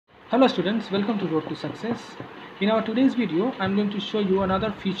Hello students, welcome to Road to Success. In our today's video, I'm going to show you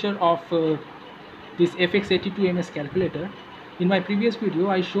another feature of this fx-82MS calculator. In my previous video,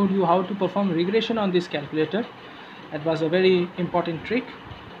 I showed you how to perform regression on this calculator. That was a very important trick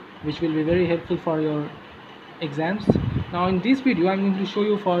which will be very helpful for your exams. Now in this video, I'm going to show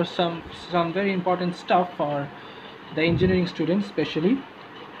you for some very important stuff for the engineering students especially.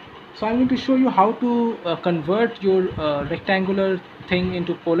 So I'm going to show you how to convert your rectangular thing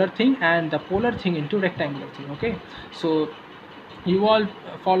into polar thing and the polar thing into rectangular thing. Okay, so you all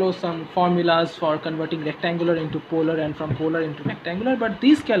follow some formulas for converting rectangular into polar and from polar into rectangular, but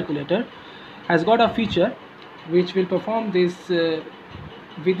this calculator has got a feature which will perform this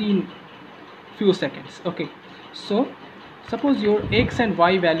within few seconds. Okay, so suppose your x and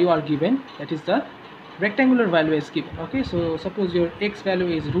y value are given, that is the rectangular value is given. Okay, so suppose your x value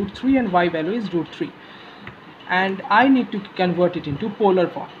is √3 and y value is √3, and I need to convert it into polar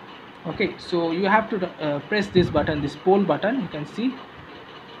form. Okay, so you have to press this button, this pole button, you can see.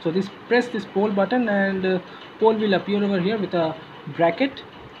 So press this pole button and pole will appear over here with a bracket,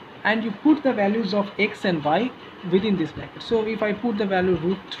 and you put the values of x and y within this bracket. So if I put the value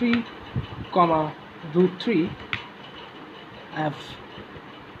 √3 comma √3, I have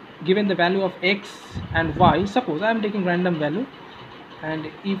given the value of x and y. Suppose I am taking random value, and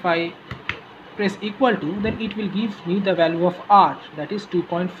if I press equal to, then it will give me the value of r, that is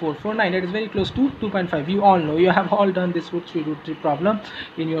 2.449. that is very close to 2.5. you all know, you have all done this √3 problem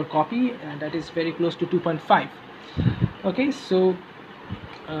in your copy, and that is very close to 2.5. okay, so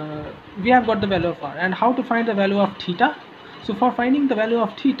we have got the value of r. And how to find the value of theta? So for finding the value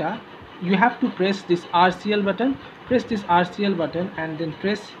of theta, you have to press this RCL button, and then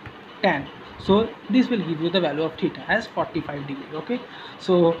press tan. So this will give you the value of theta as 45 degree. Okay,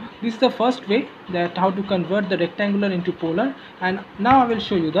 so this is the first way that how to convert the rectangular into polar. And now I will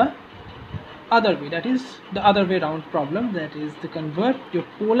show you the other way, that is the other way round problem, that is to convert your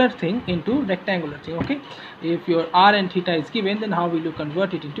polar thing into rectangular thing. Okay, if your r and theta is given, then how will you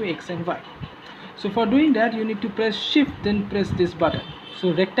convert it into x and y? So for doing that, you need to press shift, then press this button.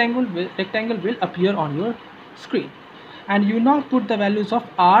 So rectangle will appear on your screen, and you now put the values of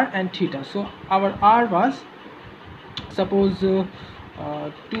r and theta. So our r was suppose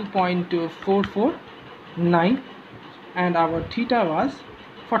 2.449, and our theta was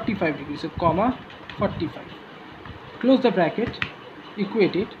 45 degrees. So comma 45, close the bracket,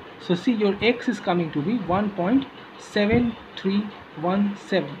 equate it. So see, your x is coming to be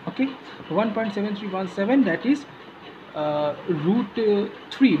 1.7317. okay, 1.7317, that is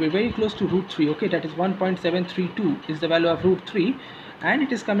 √3. we're very close to √3. okay, that is 1.732 is the value of √3, and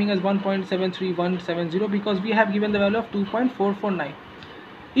it is coming as 1.73170 because we have given the value of 2.449.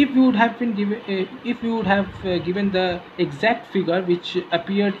 if you would have been given given the exact figure which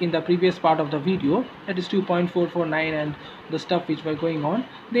appeared in the previous part of the video, that is 2.449 and the stuff which were going on,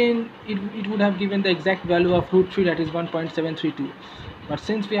 then it would have given the exact value of √3, that is 1.732. but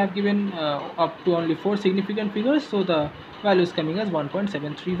since we have given up to only 4 significant figures, so the value is coming as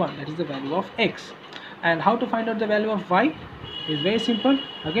 1.731, that is the value of x. And how to find out the value of y is very simple.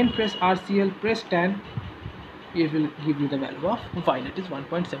 Again, press RCL, press tan, it will give you the value of y, that is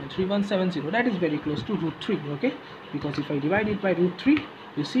 1.73170. that is very close to √3. okay, because if I divide it by √3,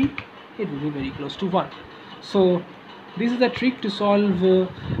 you see it will be very close to 1. So this is the trick to solve to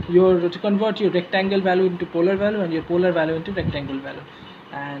convert your rectangle value into polar value and your polar value into rectangle value.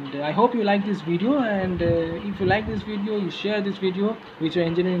 And I hope you like this video, and if you like this video, you share this video with your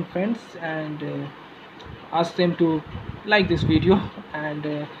engineering friends, and ask them to like this video.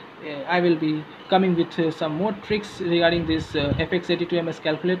 And I will be coming with some more tricks regarding this fx-82MS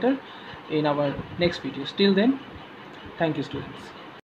calculator in our next videos. Till then, thank you students.